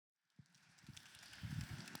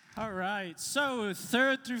All right, so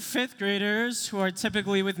third through fifth graders who are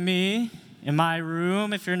typically with me in my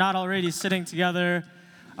room, if you're not already sitting together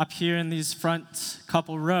up here in these front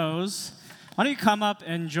couple rows, why don't you come up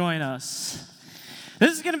and join us?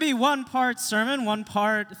 This is going to be one part sermon, one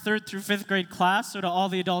part third through fifth grade class. So to all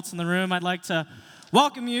the adults in the room, I'd like to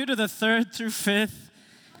welcome you to the third through fifth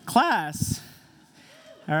class.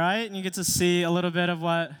 All right, and you get to see a little bit of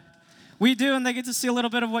what we do, and they get to see a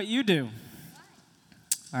little bit of what you do.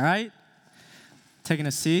 All right, taking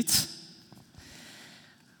a seat.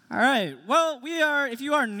 All right, well, if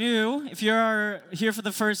you are new, if you're here for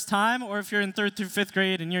the first time, or if you're in third through fifth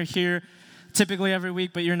grade and you're here typically every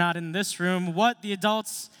week, but you're not in this room, what the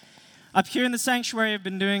adults up here in the sanctuary have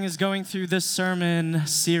been doing is going through this sermon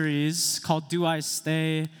series called Do I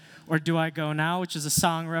Stay or Do I Go Now, which is a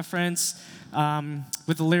song reference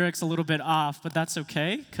with the lyrics a little bit off, but that's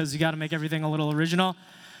okay, because you got to make everything a little original.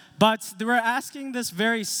 But we're asking this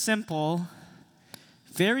very simple,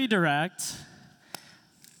 very direct,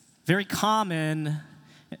 very common,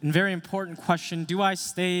 and very important question: do I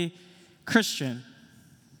stay Christian?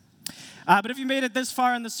 But if you made it this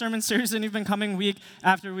far in the sermon series and you've been coming week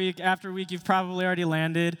after week after week, you've probably already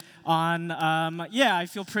landed on, I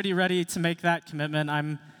feel pretty ready to make that commitment.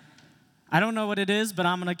 I don't know what it is, but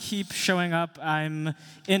I'm going to keep showing up. I'm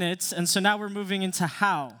in it. And so now we're moving into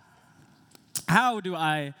how. How do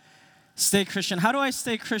I stay Christian? How do I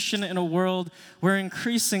stay Christian in a world where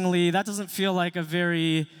increasingly that doesn't feel like a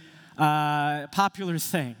very popular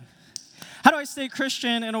thing? How do I stay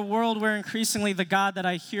Christian in a world where increasingly the God that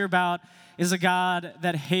I hear about is a God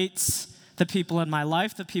that hates the people in my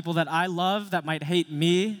life, the people that I love that might hate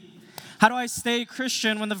me? How do I stay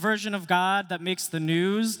Christian when the version of God that makes the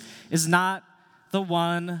news is not the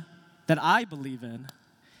one that I believe in?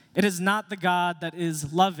 It is not the God that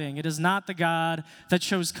is loving. It is not the God that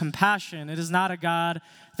shows compassion. It is not a God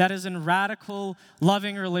that is in radical,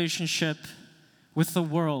 loving relationship with the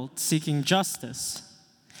world, seeking justice.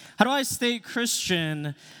 How do I stay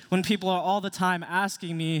Christian when people are all the time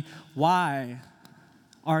asking me, why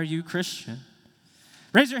are you Christian?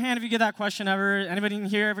 Raise your hand if you get that question ever. Anybody in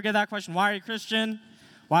here ever get that question? Why are you Christian?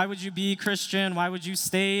 Why would you be Christian? Why would you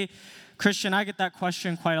stay Christian? I get that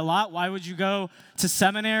question quite a lot. Why would you go to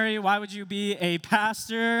seminary? Why would you be a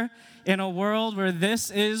pastor in a world where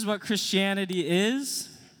this is what Christianity is?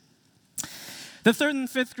 The third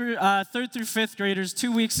through fifth graders,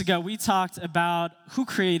 2 weeks ago, we talked about who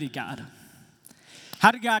created God.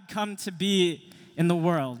 How did God come to be in the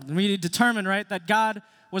world? And we determined, right, that God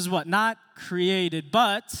was what? Not created,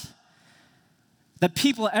 but that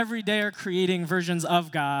people every day are creating versions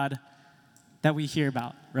of God that we hear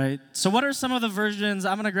about, right? So what are some of the versions?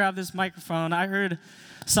 I'm going to grab this microphone. I heard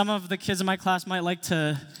some of the kids in my class might like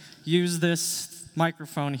to use this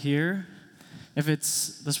microphone here, if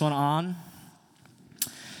it's this one on.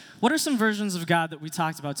 What are some versions of God that we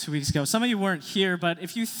talked about 2 weeks ago? Some of you weren't here, but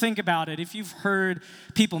if you think about it, if you've heard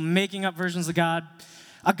people making up versions of God,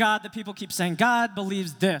 a God that people keep saying, God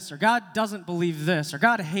believes this, or God doesn't believe this, or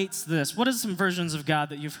God hates this. What are some versions of God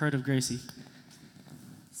that you've heard of, Gracie?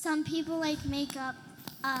 Some people make up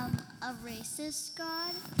a racist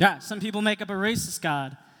God. Yeah, some people make up a racist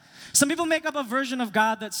God. Some people make up a version of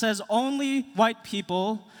God that says only white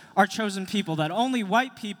people are chosen people, that only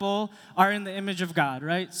white people are in the image of God,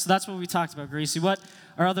 right? So that's what we talked about, Gracie. What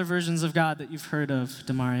are other versions of God that you've heard of,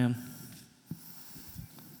 Demariam?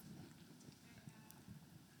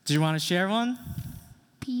 Do you want to share one?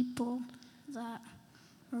 People that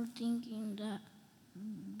are thinking that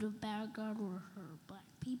the bad God will hurt black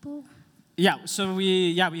people. Yeah, so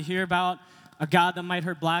we hear about a God that might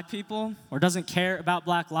hurt black people or doesn't care about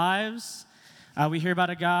black lives. We hear about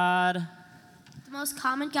a God. The most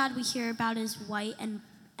common God we hear about is white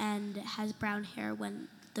and has brown hair when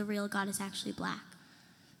the real God is actually black.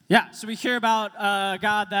 Yeah, so we hear about a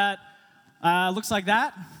God that looks like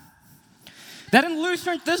that.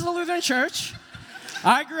 This is the Lutheran Church.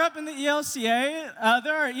 I grew up in the ELCA.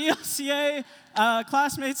 There are ELCA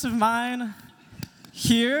classmates of mine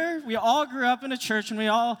here. We all grew up in a church, and we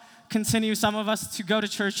all continue, some of us, to go to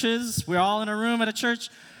churches. We're all in a room at a church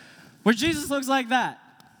where Jesus looks like that.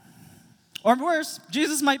 Or worse,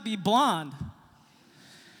 Jesus might be blonde.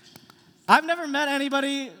 I've never met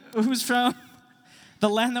anybody who's from the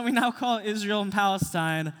land that we now call Israel and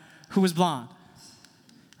Palestine who was blonde,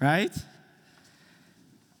 right?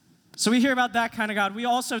 So we hear about that kind of God. We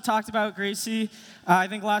also talked about, Gracie, I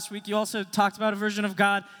think last week you also talked about a version of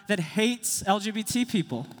God that hates LGBT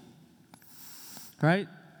people, right?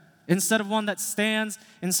 Instead of one that stands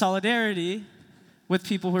in solidarity with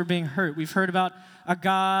people who are being hurt. We've heard about a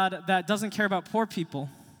God that doesn't care about poor people.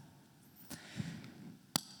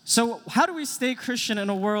 So how do we stay Christian in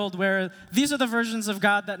a world where these are the versions of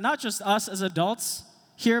God that not just us as adults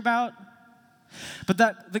hear about, but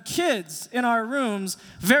that the kids in our rooms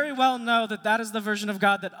very well know that that is the version of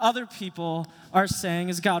God that other people are saying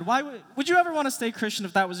is God? Why would you ever want to stay Christian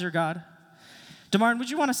if that was your God? DeMartin, would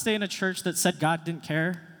you want to stay in a church that said God didn't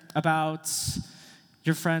care about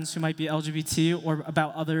your friends who might be LGBT or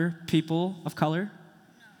about other people of color?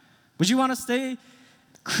 Would you want to stay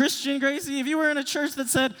Christian, Gracie, if you were in a church that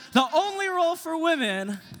said the only role for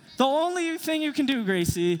women, the only thing you can do,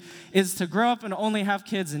 Gracie, is to grow up and only have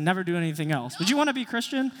kids and never do anything else? Would you want to be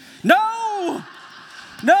Christian? No!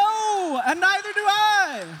 No! And neither do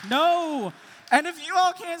I! No! And if you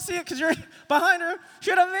all can't see it because you're behind her,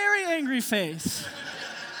 she had a very angry face.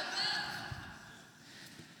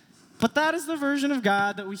 But that is the version of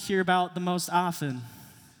God that we hear about the most often.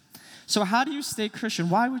 So how do you stay Christian?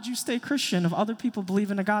 Why would you stay Christian if other people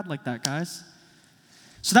believe in a God like that, guys?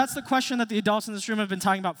 So that's the question that the adults in this room have been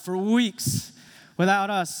talking about for weeks without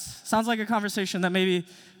us. Sounds like a conversation that maybe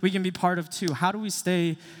we can be part of too. How do we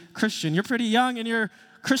stay Christian? You're pretty young in your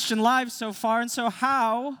Christian lives so far, and so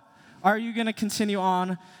how are you going to continue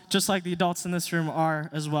on just like the adults in this room are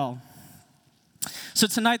as well? So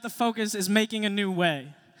tonight the focus is making a new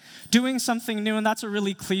way. Doing something new, and that's a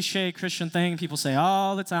really cliche Christian thing people say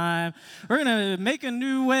all the time. We're going to make a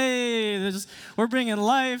new way. We're bringing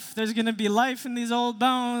life. There's going to be life in these old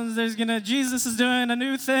bones. Jesus is doing a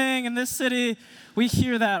new thing in this city. We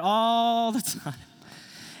hear that all the time.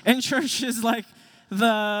 In churches that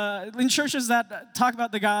talk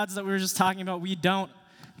about the gods that we were just talking about, we don't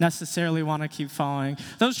necessarily want to keep following.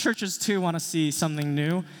 Those churches too want to see something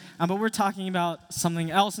new, but we're talking about something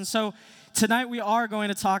else. And so tonight we are going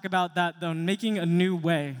to talk about that, though, making a new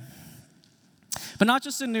way. But not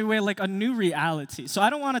just a new way, like a new reality. So I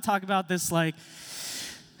don't want to talk about this like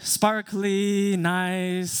sparkly,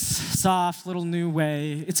 nice, soft little new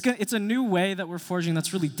way. It's a new way that we're forging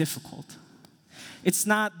that's really difficult. It's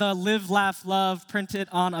not the live, laugh, love, print it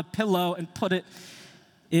on a pillow and put it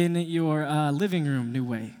in your living room new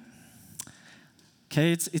way.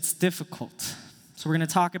 Okay, it's difficult. So we're going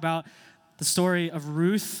to talk about the story of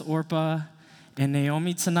Ruth, Orpah, and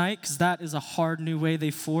Naomi tonight, because that is a hard new way they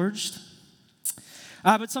forged.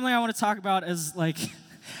 But something I want to talk about is,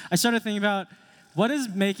 I started thinking about, what does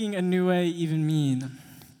making a new way even mean?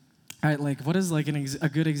 All right, what is a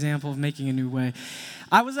good example of making a new way?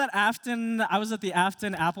 I was at the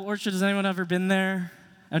Afton Apple Orchard. Has anyone ever been there?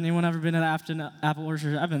 Anyone ever been at Afton Apple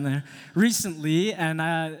Orchard? I've been there recently, and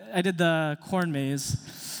I did the corn maze,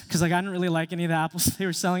 because I didn't really like any of the apples they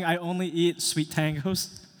were selling. I only eat sweet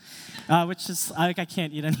tangos, which is, I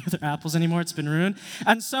can't eat any other apples anymore. It's been ruined.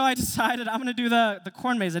 And so I decided I'm going to do the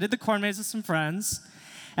corn maze. I did the corn maze with some friends.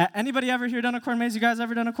 Anybody ever here done a corn maze? You guys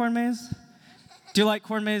ever done a corn maze? Do you like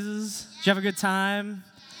corn mazes? Did you have a good time?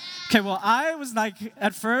 Okay, well, I was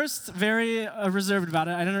at first, very reserved about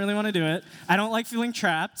it. I didn't really want to do it. I don't like feeling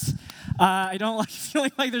trapped. I don't like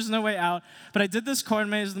feeling like there's no way out. But I did this corn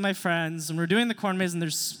maze with my friends, and we're doing the corn maze, and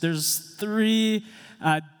there's three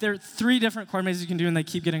different corn mazes you can do, and they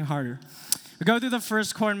keep getting harder. We go through the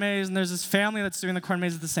first corn maze, and there's this family that's doing the corn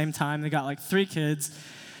maze at the same time. They got 3 kids.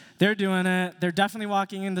 They're doing it. They're definitely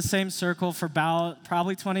walking in the same circle for about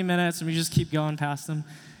probably 20 minutes, and we just keep going past them.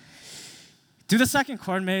 Do the second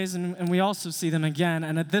corn maze, and we also see them again,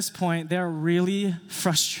 and at this point, they're really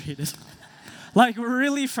frustrated.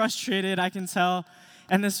 Really frustrated, I can tell.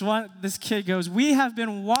 And this kid goes, "We have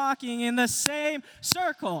been walking in the same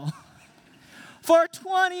circle for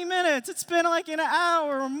 20 minutes. It's been an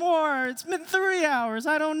hour or more. It's been 3 hours.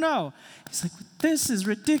 I don't know." He's like, "This is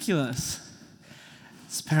ridiculous."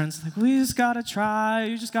 His parents are like, "We just got to try.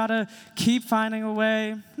 You just got to keep finding a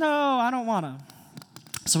way." "No, I don't want to."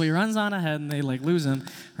 So he runs on ahead, and they lose him,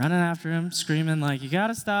 running after him, screaming "You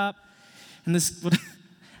gotta stop!" And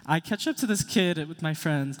I catch up to this kid with my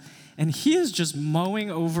friends, and he is just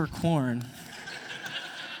mowing over corn.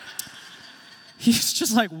 He's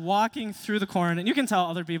just walking through the corn, and you can tell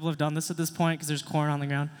other people have done this at this point because there's corn on the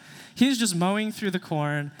ground. He's just mowing through the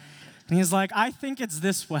corn, and he's like, "I think it's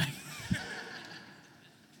this way."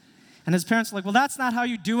 And his parents are like, "Well, that's not how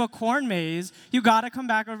you do a corn maze. You got to come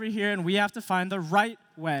back over here, and we have to find the right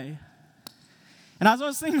way." And as I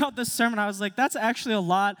was thinking about this sermon, I was like, that's actually a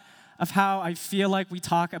lot of how I feel like we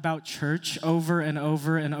talk about church over and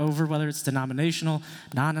over and over, whether it's denominational,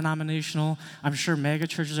 non-denominational. I'm sure mega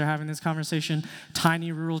churches are having this conversation.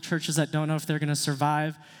 Tiny rural churches that don't know if they're going to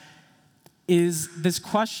survive. Is this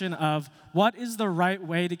question of, what is the right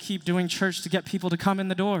way to keep doing church to get people to come in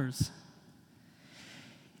the doors?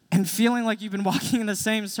 and feeling like you've been walking in the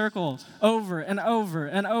same circle over and over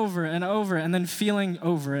and over and over, and then feeling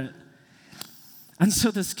over it. And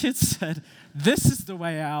so this kid said, this is the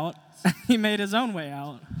way out. And he made his own way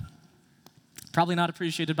out. Probably not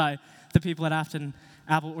appreciated by the people at Afton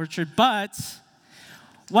Apple Orchard, but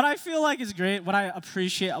what I feel like is great, what I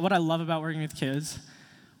appreciate, what I love about working with kids,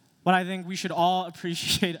 what I think we should all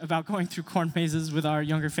appreciate about going through corn mazes with our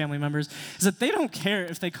younger family members is that they don't care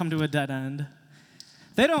if they come to a dead end.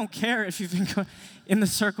 They don't care if you've been in the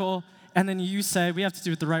circle and then you say, we have to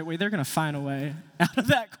do it the right way. They're going to find a way out of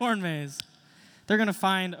that corn maze. They're going to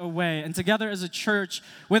find a way. And together as a church,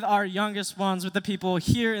 with our youngest ones, with the people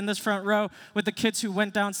here in this front row, with the kids who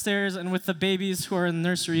went downstairs, and with the babies who are in the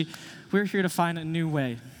nursery, we're here to find a new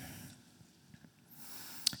way.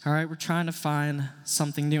 All right, we're trying to find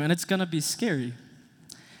something new, and it's going to be scary.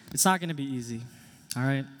 It's not going to be easy. All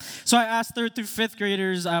right. So I asked 3rd through 5th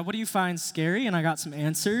graders, what do you find scary? And I got some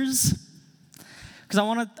answers.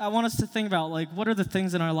 Because I want us to think about, like, what are the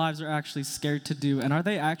things in our lives we're actually scared to do? And are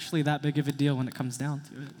they actually that big of a deal when it comes down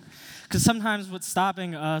to it? Because sometimes what's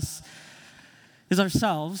stopping us is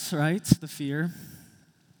ourselves, right? The fear.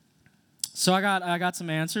 So I got some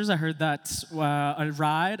answers. I heard that a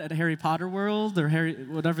ride at Harry Potter World, or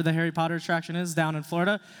whatever the Harry Potter attraction is down in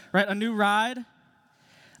Florida, right? A new ride.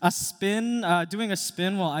 A spin, doing a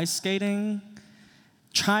spin while ice skating,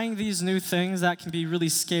 trying these new things that can be really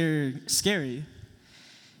scary.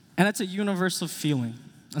 And it's a universal feeling.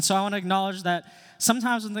 And so I want to acknowledge that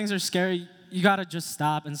sometimes when things are scary, you got to just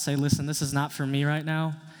stop and say, listen, this is not for me right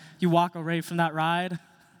now. You walk away from that ride.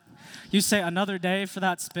 You say another day for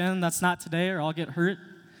that spin, that's not today, or I'll get hurt.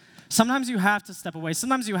 Sometimes you have to step away.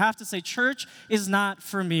 Sometimes you have to say, church is not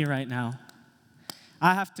for me right now.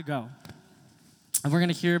 I have to go. And we're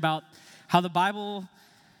going to hear about how the Bible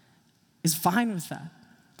is fine with that.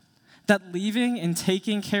 That leaving and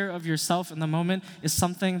taking care of yourself in the moment is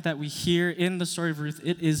something that we hear in the story of Ruth.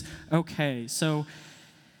 It is okay. So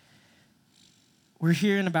we're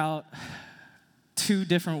hearing about 2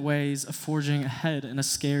 different ways of forging ahead in a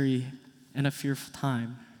scary and a fearful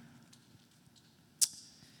time.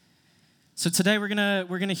 So today we're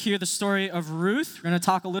gonna hear the story of Ruth. We're gonna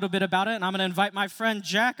talk a little bit about it, and I'm gonna invite my friend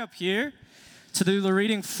Jack up here to do the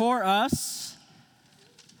reading for us.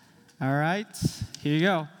 All right, here you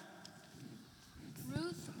go.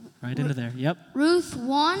 Right into there, yep. Ruth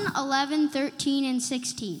 1:11, 13, and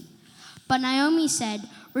 16. But Naomi said,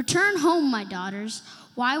 "Return home, my daughters.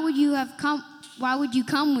 Why would you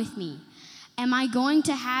come with me? Am I going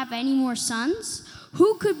to have any more sons?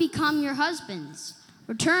 Who could become your husbands?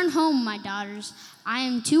 Return home, my daughters. I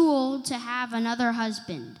am too old to have another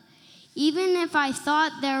husband. Even if I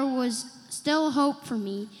thought there was still hope for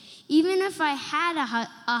me, even if I had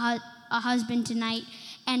a husband tonight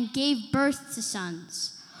and gave birth to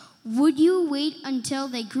sons, would you wait until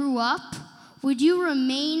they grew up? Would you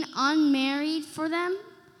remain unmarried for them?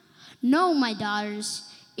 No, my daughters,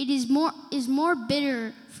 it is more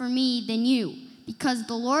bitter for me than you, because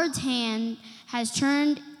the Lord's hand has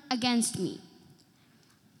turned against me."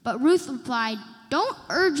 But Ruth replied, "Don't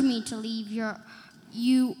urge me to leave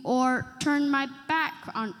you or turn my back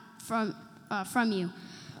from you.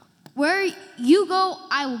 Where you go,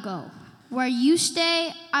 I will go. Where you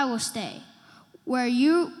stay, I will stay. Where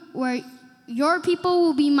your people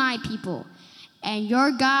will be my people, and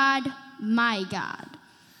your God, my God."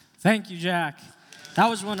 Thank you, Jack. That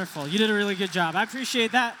was wonderful. You did a really good job. I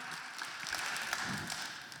appreciate that.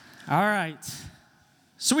 All right.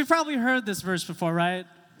 So we've probably heard this verse before, right?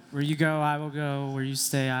 Where you go, I will go. Where you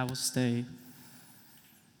stay, I will stay.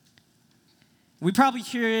 We probably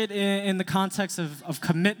hear it in the context of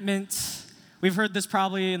commitment. We've heard this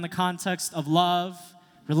probably in the context of love,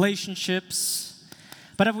 relationships.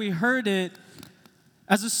 But have we heard it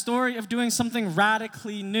as a story of doing something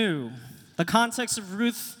radically new? The context of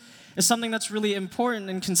Ruth is something that's really important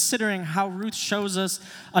in considering how Ruth shows us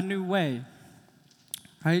a new way,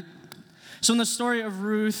 right? So in the story of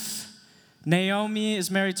Ruth, Naomi is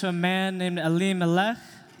married to a man named Elimelech.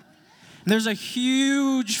 And there's a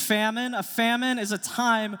huge famine. A famine is a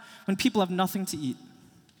time when people have nothing to eat.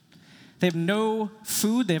 They have no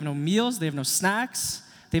food, they have no meals, they have no snacks,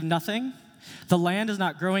 they have nothing. The land is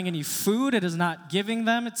not growing any food, it is not giving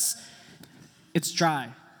them, it's dry.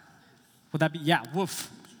 Would that be? Yeah, woof.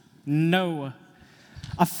 No.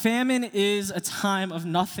 A famine is a time of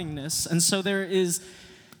nothingness, and so there is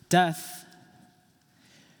death.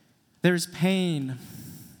 There's pain.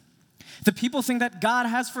 The people think that God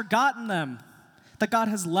has forgotten them, that God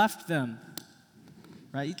has left them,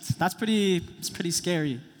 right? It's pretty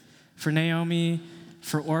scary for Naomi,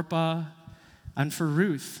 for Orpah, and for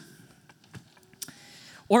Ruth.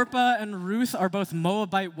 Orpah and Ruth are both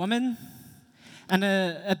Moabite women. And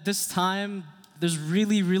at this time, there's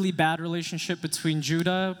really, really bad relationship between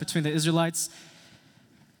Judah, between the Israelites,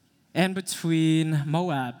 and between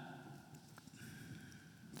Moab.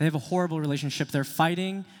 They have a horrible relationship. They're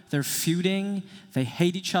fighting, they're feuding, they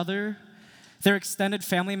hate each other. They're extended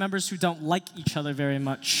family members who don't like each other very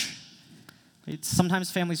much.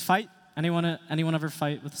 Sometimes families fight. Anyone ever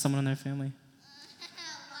fight with someone in their family?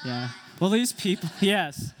 Yeah. Well, these people,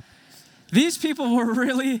 yes. These people were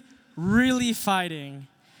really, really fighting.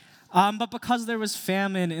 But because there was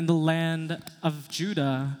famine in the land of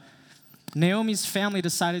Judah, Naomi's family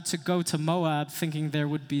decided to go to Moab thinking there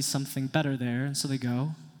would be something better there, and so they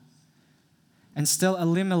go. And still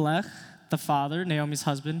Elimelech, the father, Naomi's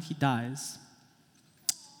husband, he dies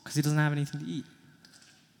because he doesn't have anything to eat.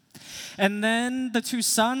 And then the two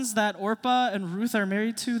sons that Orpah and Ruth are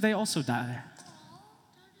married to, they also die.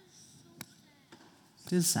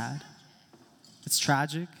 It is sad. It's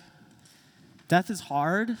tragic. Death is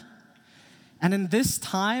hard. And in this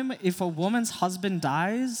time, if a woman's husband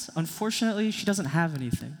dies, unfortunately, she doesn't have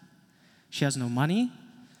anything. She has no money.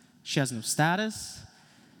 She has no status.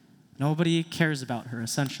 Nobody cares about her,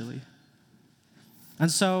 essentially.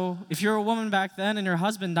 And so, if you're a woman back then and your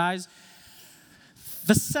husband dies,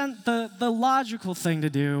 the logical thing to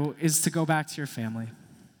do is to go back to your family.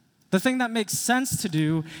 The thing that makes sense to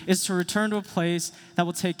do is to return to a place that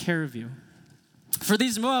will take care of you. For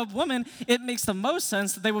these Moab women, it makes the most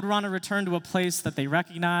sense that they would want to return to a place that they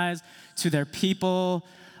recognize, to their people,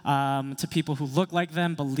 to people who look like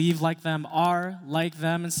them, believe like them, are like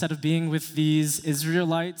them, instead of being with these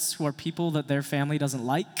Israelites who are people that their family doesn't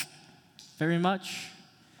like very much.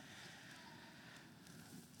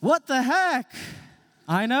 What the heck?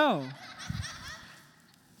 I know.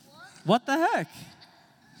 What the heck?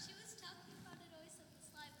 She was talking about it always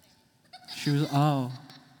at the slide Oh,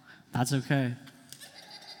 that's okay.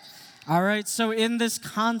 All right, so in this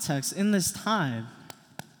context, in this time,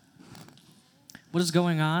 what is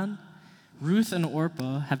going on? Ruth and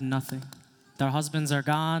Orpah have nothing. Their husbands are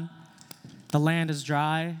gone. The land is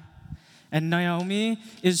dry. And Naomi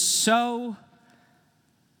is so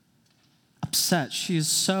upset. She is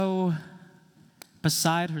so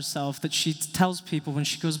beside herself that she tells people when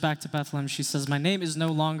she goes back to Bethlehem, she says, "My name is no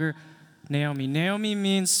longer Naomi." Naomi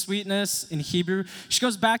means sweetness in Hebrew. She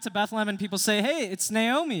goes back to Bethlehem and people say, "Hey, it's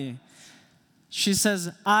Naomi." She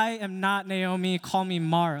says, "I am not Naomi, call me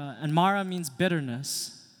Mara." And Mara means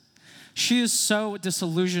bitterness. She is so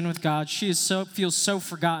disillusioned with God. She feels so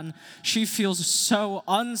forgotten. She feels so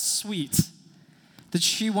unsweet that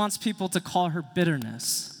she wants people to call her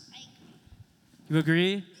bitterness. You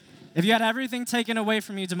agree? If you had everything taken away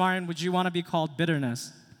from you, Damarian, would you want to be called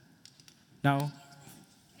bitterness? No?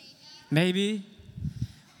 Maybe?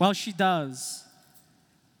 Well, she does.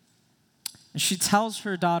 And she tells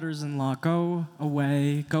her daughters-in-law, "Go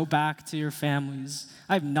away, go back to your families.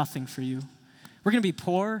 I have nothing for you. We're going to be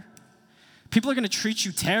poor. People are going to treat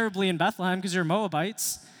you terribly in Bethlehem because you're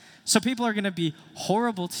Moabites. So people are going to be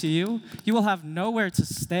horrible to you. You will have nowhere to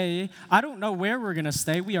stay. I don't know where we're going to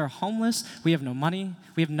stay. We are homeless. We have no money.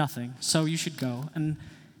 We have nothing. So you should go." And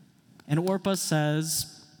Orpah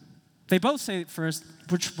says, they both say at first,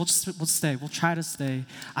 we'll stay. We'll try to stay.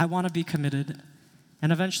 I want to be committed.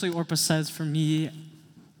 And eventually Orpah says, "For me,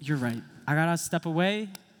 you're right. I got to step away.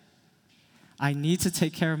 I need to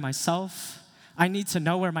take care of myself. I need to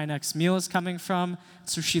know where my next meal is coming from."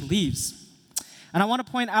 So she leaves. And I want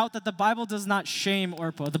to point out that the Bible does not shame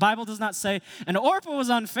Orpah. The Bible does not say, "And Orpah was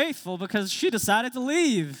unfaithful because she decided to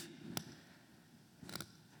leave."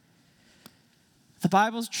 The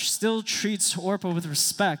Bible still treats Orpah with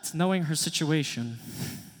respect, knowing her situation.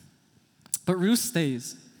 But Ruth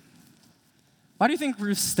stays. Why do you think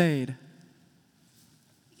Ruth stayed?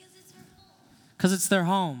 Because it's her home. Because it's their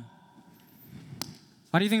home.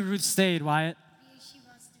 Why do you think Ruth stayed, Wyatt? Because she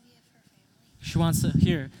wants to be with her family. She wants to,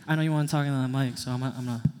 here, I know you want to talk on the mic, so I'm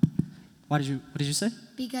not. What did you say?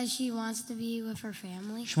 Because she wants to be with her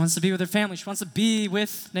family. She wants to be with her family. She wants to be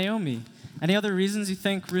with Naomi. Any other reasons you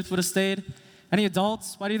think Ruth would have stayed? Any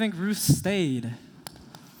adults? Why do you think Ruth stayed?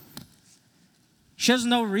 She has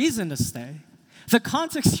no reason to stay. The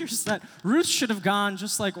context here is that Ruth should have gone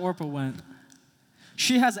just like Orpah went.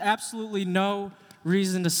 She has absolutely no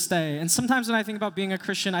reason to stay. And sometimes when I think about being a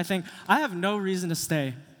Christian, I think, I have no reason to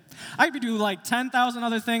stay. I could do like 10,000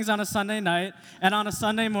 other things on a Sunday night, and on a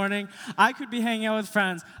Sunday morning, I could be hanging out with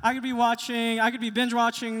friends. I could be binge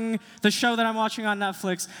watching the show that I'm watching on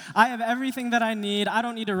Netflix. I have everything that I need. I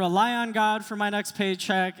don't need to rely on God for my next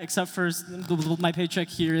paycheck, except for my paycheck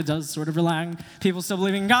here. It does sort of rely on people still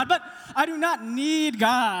believing in God, but I do not need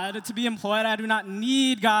God to be employed. I do not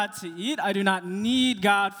need God to eat. I do not need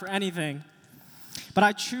God for anything. But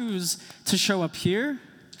I choose to show up here.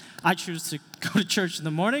 I choose to go to church in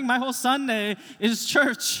the morning. My whole Sunday is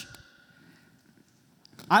church.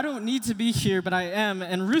 I don't need to be here, but I am.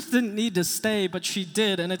 And Ruth didn't need to stay, but she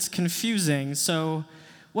did, and it's confusing. So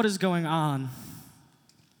what is going on?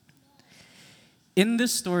 In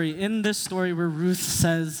this story where Ruth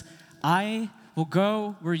says, I will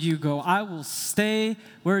go where you go. I will stay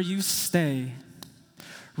where you stay.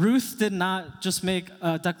 Ruth did not just make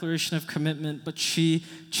a declaration of commitment, but she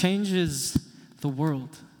changes the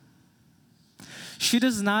world. She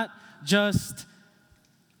does not just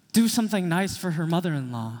do something nice for her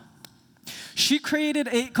mother-in-law. She created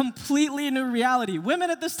a completely new reality.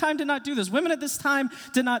 Women at this time did not do this. Women at this time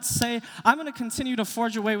did not say, I'm going to continue to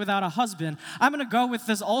forge away without a husband. I'm going to go with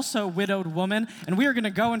this also widowed woman, and we are going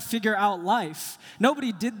to go and figure out life.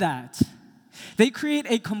 Nobody did that. They create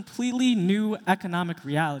a completely new economic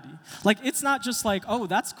reality. Like, it's not just like, oh,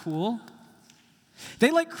 that's cool.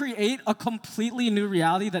 They create a completely new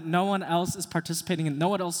reality that no one else is participating in, no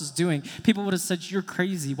one else is doing. People would have said, you're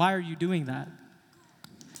crazy. Why are you doing that?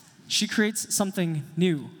 She creates something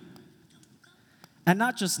new. And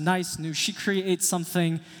not just nice new, she creates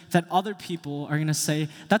something that other people are going to say,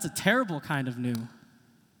 that's a terrible kind of new.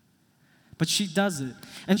 But she does it.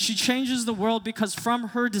 And she changes the world because from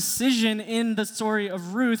her decision in the story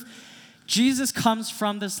of Ruth, Jesus comes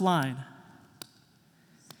from this line.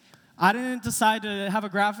 I didn't decide to have a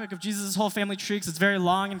graphic of Jesus' whole family tree because it's very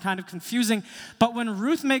long and kind of confusing. But when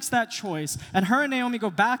Ruth makes that choice, and her and Naomi go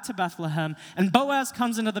back to Bethlehem, and Boaz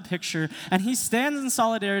comes into the picture, and he stands in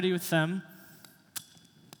solidarity with them,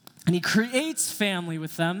 and he creates family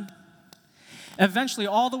with them, eventually,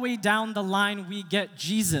 all the way down the line, we get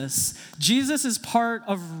Jesus. Jesus is part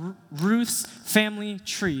of Ruth's family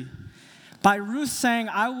tree. By Ruth saying,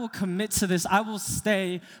 I will commit to this, I will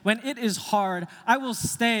stay when it is hard, I will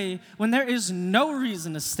stay when there is no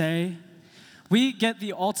reason to stay, we get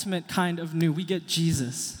the ultimate kind of new. We get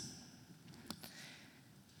Jesus.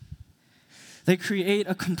 They create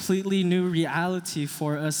a completely new reality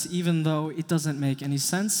for us, even though it doesn't make any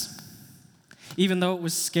sense. Even though it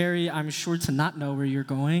was scary, I'm sure, to not know where you're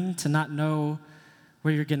going, to not know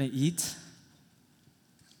where you're going to eat.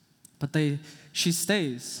 But she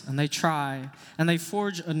stays, and they try, and they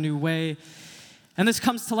forge a new way. And this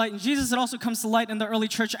comes to light in Jesus. It also comes to light in the early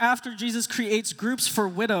church after Jesus creates groups for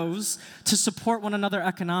widows to support one another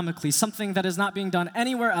economically, something that is not being done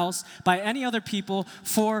anywhere else by any other people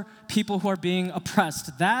for people who are being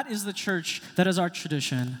oppressed. That is the church that is our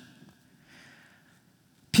tradition.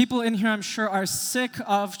 People in here, I'm sure, are sick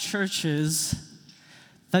of churches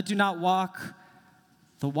that do not walk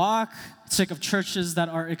the walk, sick of churches that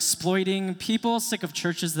are exploiting people, sick of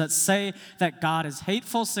churches that say that God is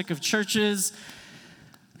hateful, sick of churches.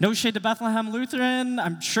 No shade to Bethlehem Lutheran.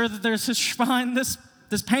 I'm sure that there's history behind this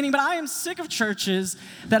painting, but I am sick of churches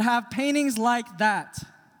that have paintings like that.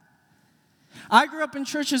 I grew up in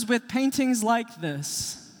churches with paintings like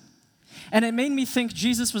this, and it made me think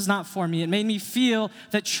Jesus was not for me. It made me feel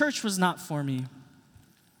that church was not for me.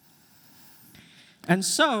 And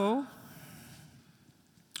so,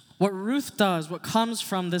 what Ruth does, what comes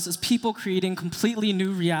from this, is people creating completely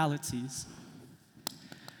new realities.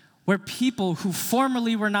 Where people who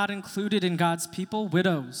formerly were not included in God's people,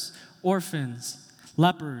 widows, orphans,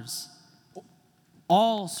 lepers,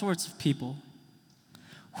 all sorts of people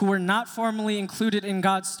who were not formerly included in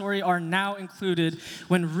God's story are now included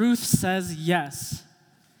when Ruth says yes.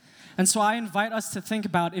 And so I invite us to think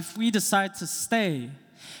about, if we decide to stay,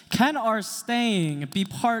 can our staying be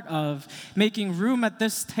part of making room at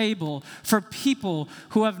this table for people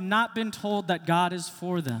who have not been told that God is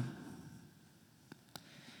for them?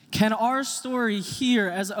 Can our story here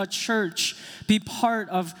as a church be part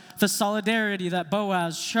of the solidarity that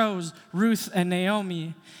Boaz shows Ruth and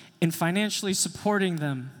Naomi in financially supporting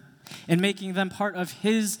them and making them part of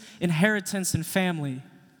his inheritance and family?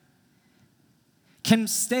 Can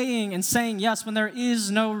staying and saying yes when there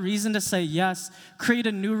is no reason to say yes create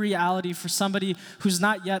a new reality for somebody who's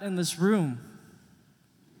not yet in this room?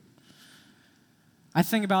 I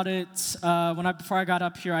think about it before I got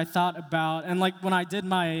up here. I thought about, and when I did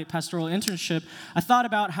my pastoral internship, I thought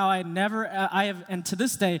about how and to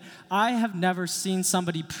this day, I have never seen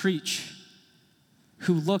somebody preach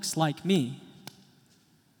who looks like me.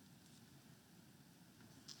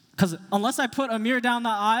 Because unless I put a mirror down the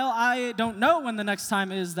aisle, I don't know when the next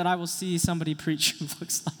time is that I will see somebody preach who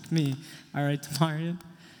looks like me. All right, Tamarian?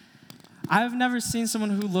 I've never seen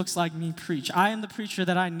someone who looks like me preach. I am the preacher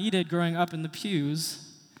that I needed growing up in the pews.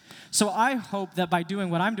 So I hope that by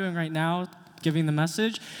doing what I'm doing right now, giving the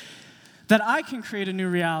message, that I can create a new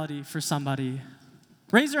reality for somebody.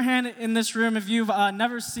 Raise your hand in this room if you've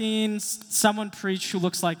never seen someone preach who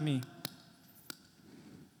looks like me.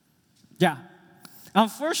 Yeah.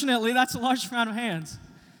 Unfortunately, that's a large amount of hands.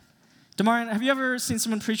 Damarian, have you ever seen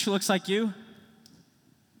someone preach who looks like you?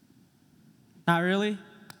 Not really?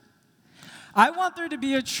 I want there to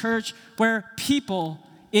be a church where people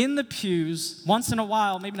in the pews, once in a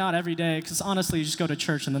while, maybe not every day, because honestly, you just go to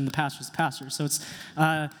church and then the pastor's the pastor. So it's,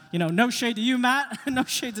 no shade to you, Matt, no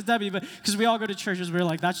shade to Debbie, but because we all go to churches, we're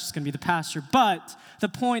like, that's just going to be the pastor. But the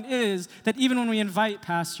point is that even when we invite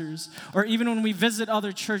pastors, or even when we visit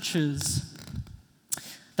other churches,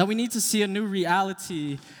 that we need to see a new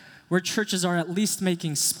reality where churches are at least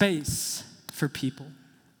making space for people.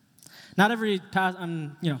 Not every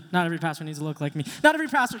pastor needs to look like me. Not every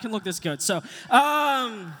pastor can look this good. So,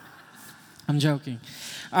 I'm joking.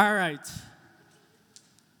 All right.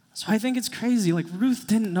 So I think it's crazy. Like, Ruth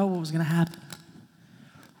didn't know what was going to happen.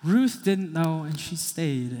 Ruth didn't know, and she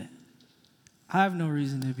stayed. I have no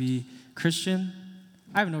reason to be Christian.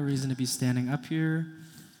 I have no reason to be standing up here.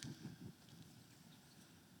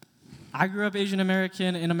 I grew up Asian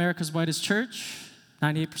American in America's whitest church,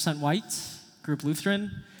 98% white, grew up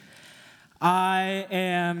Lutheran. I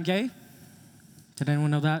am gay. Did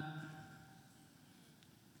anyone know that?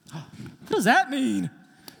 What does that mean?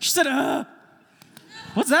 She said,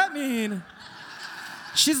 what's that mean?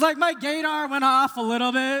 She's like, my gaydar went off a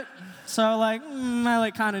little bit. So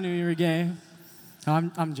I kind of knew you were gay.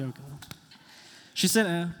 No, I'm joking. She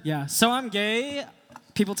said, yeah. So I'm gay.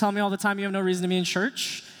 People tell me all the time you have no reason to be in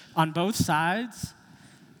church on both sides.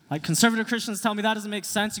 Like conservative Christians tell me that doesn't make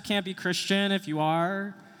sense. You can't be Christian if you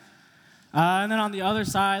are. And then on the other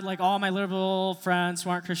side, like all my liberal friends who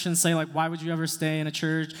aren't Christians say, like, why would you ever stay in a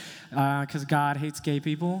church? Because God hates gay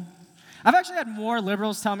people. I've actually had more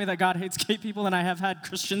liberals tell me that God hates gay people than I have had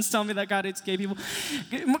Christians tell me that God hates gay people.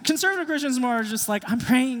 Conservative Christians more just like, I'm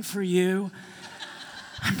praying for you.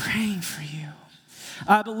 I'm praying for you.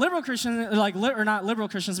 But liberal Christians, or not liberal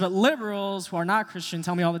Christians, but liberals who are not Christian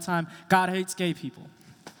tell me all the time, God hates gay people.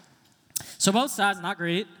 So both sides, not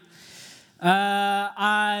great.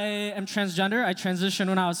 I am transgender. I transitioned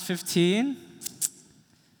when I was 15.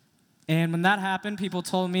 And when that happened, people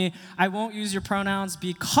told me, I won't use your pronouns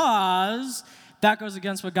because that goes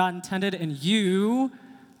against what God intended, and you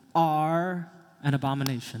are an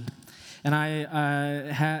abomination. And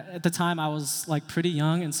at the time, I was pretty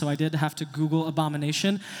young, and so I did have to Google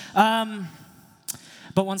abomination. But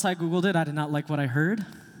once I Googled it, I did not like what I heard.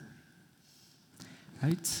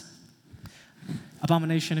 Right?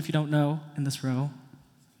 Abomination, if you don't know, in this row.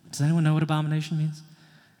 Does anyone know what abomination means?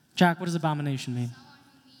 Jack, what does abomination mean?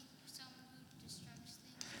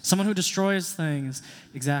 Someone who destroys things.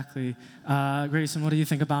 Exactly. Grayson, what do you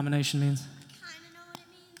think abomination means? Kind of know what it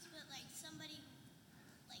means, but somebody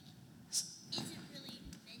who isn't really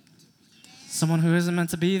meant to be there. Someone who isn't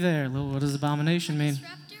meant to be there. Lil, what does abomination mean?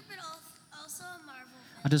 Disruptor, but also a Marvel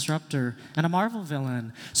villain. A disruptor and a Marvel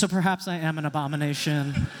villain. So perhaps I am an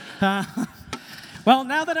abomination. Well,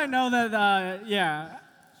 now that I know that,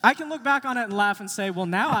 I can look back on it and laugh and say, well,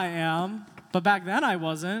 now I am, but back then I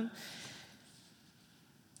wasn't.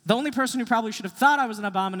 The only person who probably should have thought I was an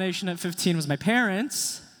abomination at 15 was my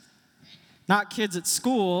parents, not kids at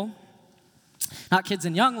school, not kids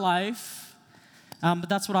in young life, but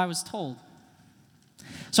that's what I was told.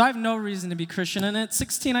 So I have no reason to be Christian, and at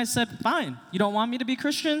 16 I said, fine, you don't want me to be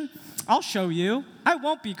Christian? I'll show you. I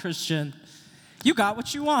won't be Christian. You got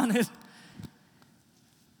what you wanted.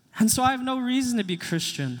 And so I have no reason to be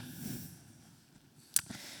Christian.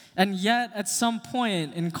 And yet, at some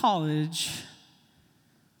point in college,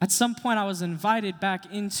 I was invited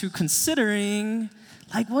back into considering,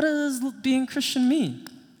 what does being Christian mean?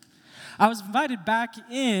 I was invited back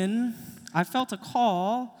in, I felt a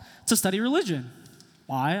call to study religion.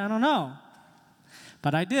 Why? I don't know.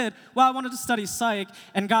 But I did. Well, I wanted to study psych,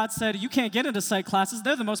 and God said, you can't get into psych classes.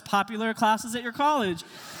 They're the most popular classes at your college.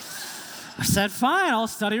 I said, fine, I'll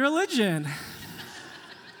study religion.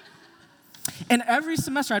 And every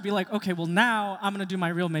semester I'd be like, okay, well now I'm going to do my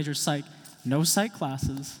real major, psych. No psych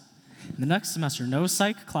classes. And the next semester, no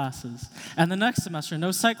psych classes. And the next semester,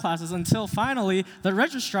 no psych classes, until finally the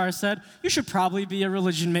registrar said, you should probably be a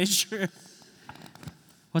religion major.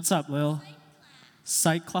 What's up, Lil?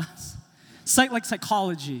 Psych class? Psych like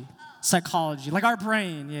psychology. Psychology, like our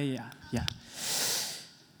brain. Yeah.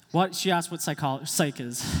 She asked what psych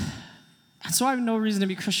is. And so I have no reason to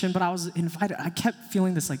be Christian, but I was invited. I kept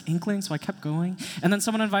feeling this inkling, so I kept going. And then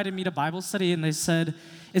someone invited me to Bible study, and they said,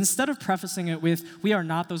 instead of prefacing it with, we are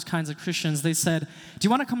not those kinds of Christians, they said, do you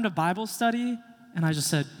want to come to Bible study? And I just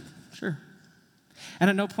said, sure. And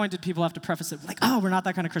at no point did people have to preface it oh, we're not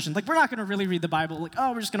that kind of Christian. We're not going to really read the Bible.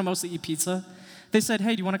 Oh, we're just going to mostly eat pizza. They said,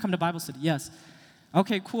 hey, do you want to come to Bible study? Yes.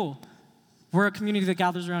 Okay, cool. We're a community that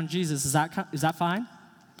gathers around Jesus. Is that fine?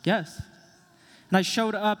 Yes. And I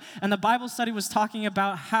showed up, and the Bible study was talking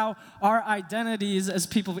about how our identities as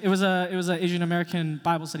people, it was an Asian American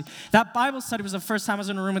Bible study. That Bible study was the first time I was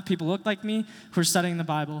in a room with people who looked like me who were studying the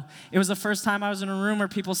Bible. It was the first time I was in a room where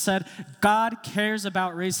people said, God cares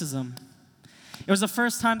about racism. It was the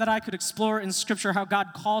first time that I could explore in Scripture how God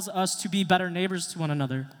calls us to be better neighbors to one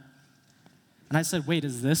another. And I said, wait,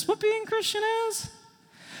 is this what being Christian is?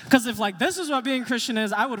 Because if this is what being Christian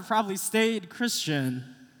is, I would have probably stayed Christian.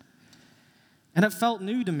 And it felt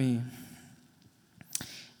new to me.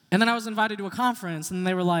 And then I was invited to a conference, and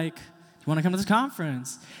they were like, do you want to come to this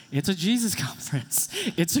conference? It's a Jesus conference.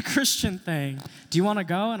 It's a Christian thing. Do you want to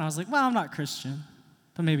go? And I was like, well, I'm not Christian,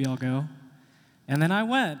 but maybe I'll go. And then I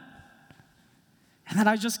went. And then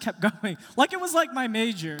I just kept going. It was my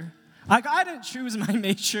major. I didn't choose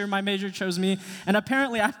my major chose me. And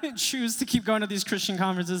apparently I didn't choose to keep going to these Christian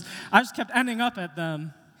conferences. I just kept ending up at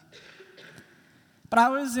them. But I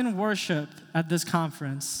was in worship at this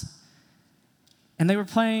conference, and they were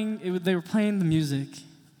playing the music,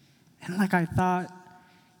 and I thought,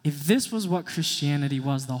 if this was what Christianity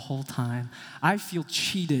was the whole time, I feel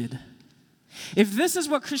cheated. If this is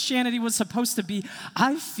what Christianity was supposed to be,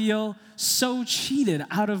 I feel so cheated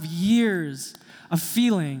out of years of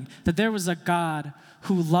feeling that there was a God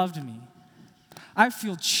who loved me. I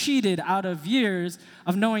feel cheated out of years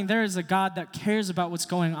of knowing there is a God that cares about what's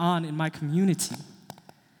going on in my community.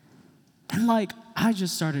 And I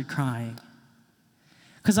just started crying.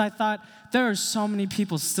 Because I thought, there are so many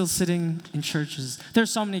people still sitting in churches. There are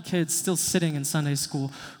so many kids still sitting in Sunday school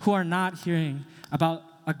who are not hearing about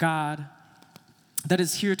a God that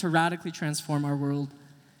is here to radically transform our world.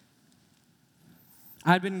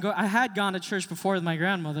 I had gone to church before with my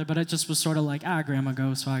grandmother, but it just was sort of grandma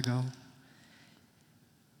goes, so I go.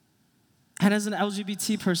 And as an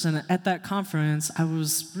LGBT person at that conference, I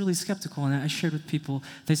was really skeptical, and I shared with people.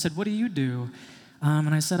 They said, what do you do? And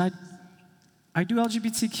I said, I do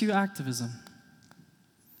LGBTQ activism.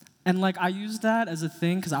 And I used that as a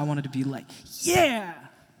thing because I wanted to be yeah,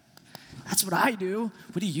 that's what I do.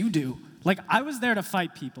 What do you do? I was there to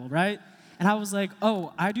fight people, right? And I was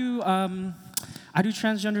oh, I do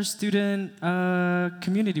transgender student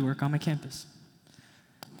community work on my campus.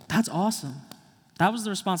 That's awesome. That was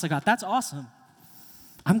the response I got. That's awesome.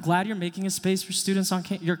 I'm glad you're making a space for students on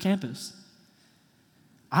your campus.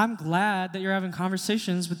 I'm glad that you're having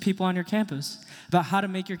conversations with people on your campus about how to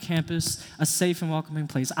make your campus a safe and welcoming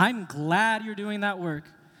place. I'm glad you're doing that work.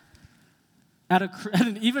 At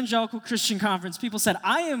an evangelical Christian conference, people said,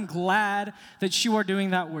 I am glad that you are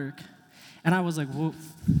doing that work. And I was like,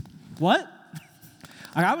 what?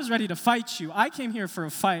 I was ready to fight you. I came here for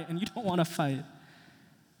a fight, and you don't want to fight.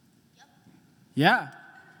 Yeah.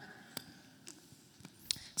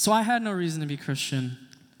 So I had no reason to be Christian.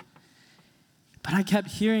 But I kept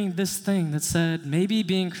hearing this thing that said, maybe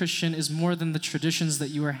being Christian is more than the traditions that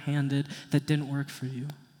you were handed that didn't work for you.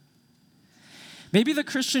 Maybe the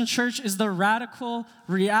Christian church is the radical,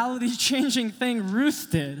 reality-changing thing Ruth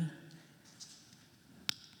did.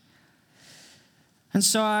 And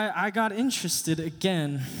so I got interested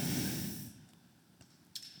again.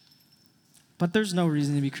 But there's no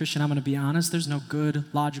reason to be Christian. I'm going to be honest. There's no good,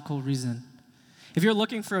 logical reason. If you're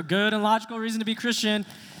looking for a good and logical reason to be Christian,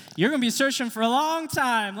 you're going to be searching for a long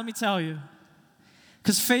time, let me tell you.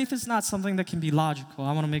 Because faith is not something that can be logical.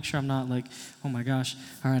 I want to make sure I'm not oh my gosh,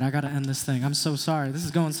 all right, I got to end this thing. I'm so sorry. This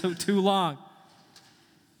is going too long.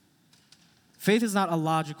 Faith is not a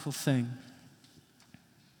logical thing.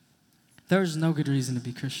 There is no good reason to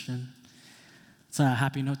be Christian. It's a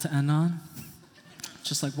happy note to end on.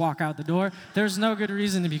 Just walk out the door. There's no good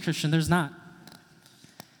reason to be Christian. There's not.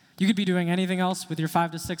 You could be doing anything else with your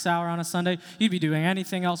 5 to 6 hour on a Sunday. You'd be doing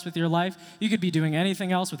anything else with your life. You could be doing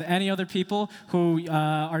anything else with any other people who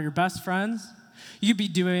are your best friends. You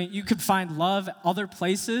could find love other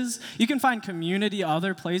places. You can find community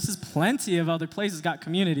other places. Plenty of other places got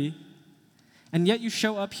community. And yet you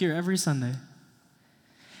show up here every Sunday.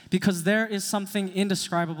 Because there is something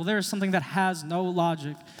indescribable. There is something that has no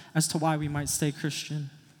logic as to why we might stay Christian.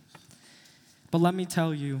 But let me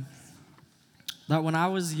tell you that when I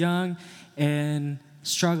was young and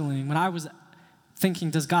struggling, when I was thinking,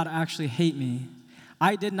 does God actually hate me?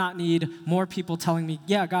 I did not need more people telling me,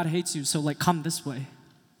 yeah, God hates you, so like come this way.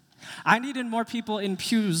 I needed more people in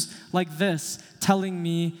pews like this telling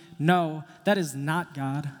me, no, that is not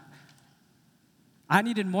God. I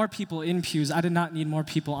needed more people in pews. I did not need more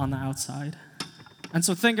people on the outside. And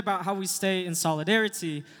so think about how we stay in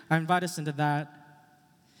solidarity. I invite us into that.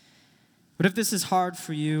 But if this is hard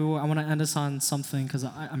for you, I want to end us on something, because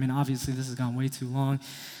I mean, obviously this has gone way too long.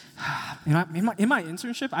 In my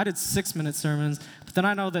internship, I did 6-minute sermons, but then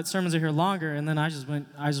I know that sermons are here longer, and then I just went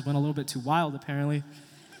a little bit too wild, apparently.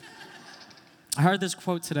 I heard this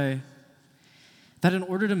quote today, that in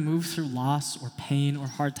order to move through loss or pain or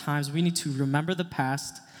hard times, we need to remember the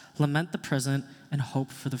past, lament the present, and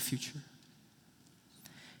hope for the future.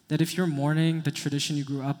 That if you're mourning the tradition you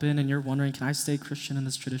grew up in and you're wondering, can I stay Christian in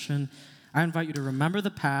this tradition? I invite you to remember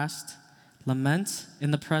the past, lament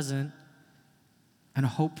in the present, and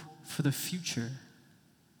hope for the future.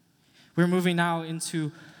 We're moving now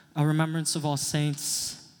into a remembrance of all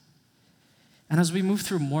saints. And as we move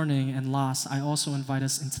through mourning and loss, I also invite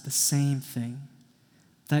us into the same thing.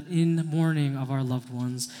 That in mourning of our loved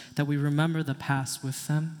ones, that we remember the past with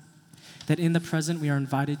them. That in the present we are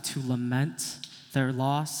invited to lament their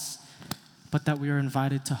loss, but that we are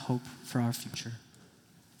invited to hope for our future.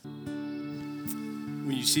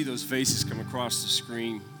 When you see those faces come across the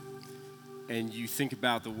screen and you think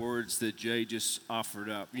about the words that Jay just offered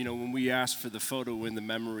up, you know, when we ask for the photo in the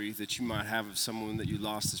memory that you might have of someone that you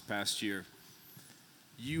lost this past year,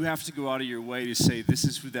 you have to go out of your way to say, this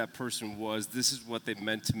is who that person was, this is what they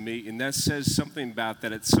meant to me, and that says something about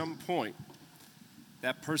that at some point,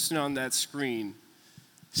 that person on that screen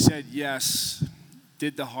said yes,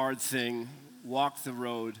 did the hard thing, walked the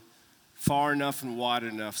road far enough and wide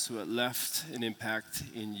enough so it left an impact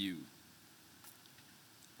in you.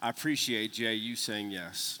 I appreciate, Jay, you saying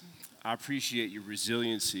yes. I appreciate your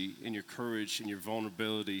resiliency and your courage and your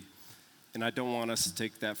vulnerability, and I don't want us to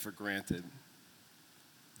take that for granted.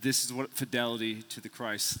 This is what fidelity to the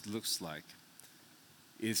Christ looks like.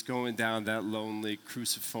 It's going down that lonely,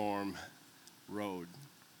 cruciform road.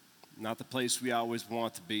 Not the place we always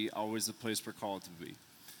want to be, always the place we're called to be.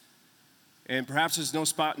 And perhaps there's no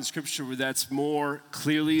spot in Scripture where that's more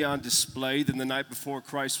clearly on display than the night before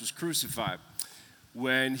Christ was crucified,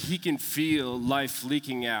 when he can feel life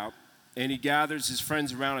leaking out, and he gathers his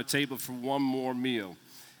friends around a table for one more meal.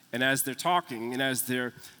 And as they're talking and as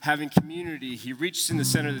they're having community, he reaches in the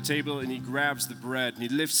center of the table and he grabs the bread and he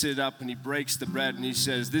lifts it up and he breaks the bread and he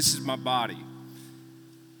says, this is my body,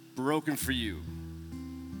 broken for you.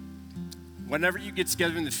 Whenever you get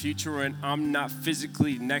together in the future and I'm not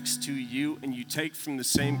physically next to you and you take from the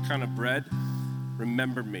same kind of bread,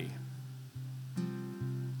 remember me.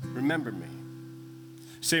 Remember me.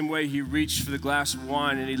 Same way he reached for the glass of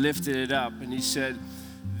wine and he lifted it up and he said,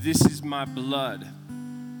 this is my blood,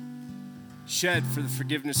 shed for the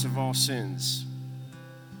forgiveness of all sins.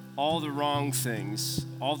 All the wrong things,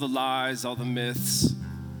 all the lies, all the myths,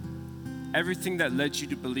 everything that led you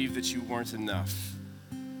to believe that you weren't enough,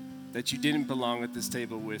 that you didn't belong at this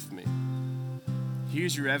table with me.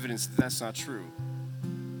 Here's your evidence that that's not true,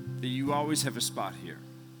 that you always have a spot here.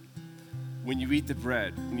 When you eat the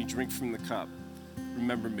bread, when you drink from the cup,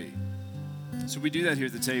 remember me. So we do that here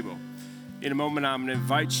at the table. In a moment, I'm going to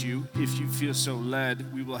invite you, if you feel so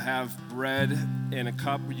led, we will have bread and a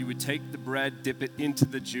cup where you would take the bread, dip it into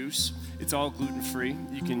the juice. It's all gluten-free.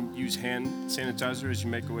 You can use hand sanitizer as you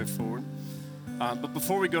make your way forward. But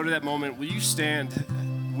before we go to that moment, will you stand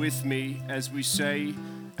with me as we say,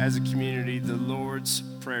 as a community, the Lord's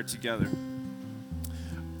Prayer together?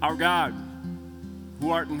 Our God, who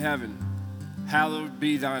art in heaven, hallowed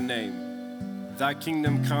be thy name. Thy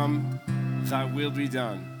kingdom come, thy will be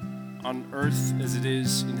done, on earth as it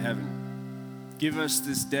is in heaven. Give us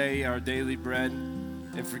this day our daily bread,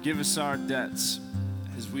 and forgive us our debts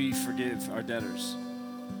as we forgive our debtors.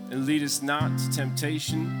 And lead us not to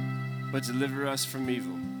temptation, but deliver us from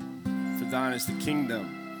evil. For thine is the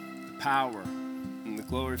kingdom, the power, and the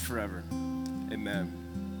glory forever. Amen.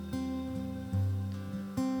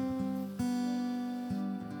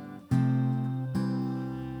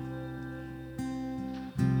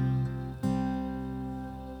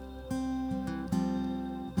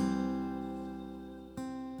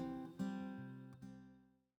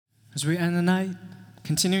 As we end the night,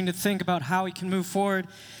 continuing to think about how we can move forward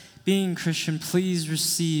being Christian, please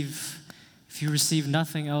receive, if you receive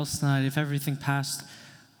nothing else tonight, if everything passed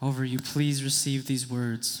over you, please receive these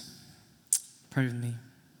words. Pray with me.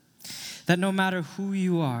 That no matter who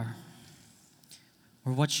you are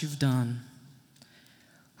or what you've done,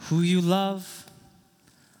 who you love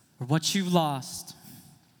or what you've lost,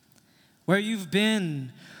 where you've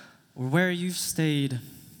been or where you've stayed,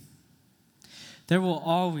 there will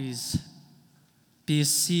always be a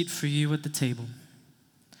seat for you at the table,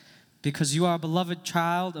 because you are a beloved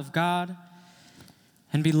child of God,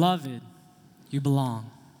 and beloved, you belong.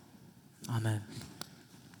 Amen.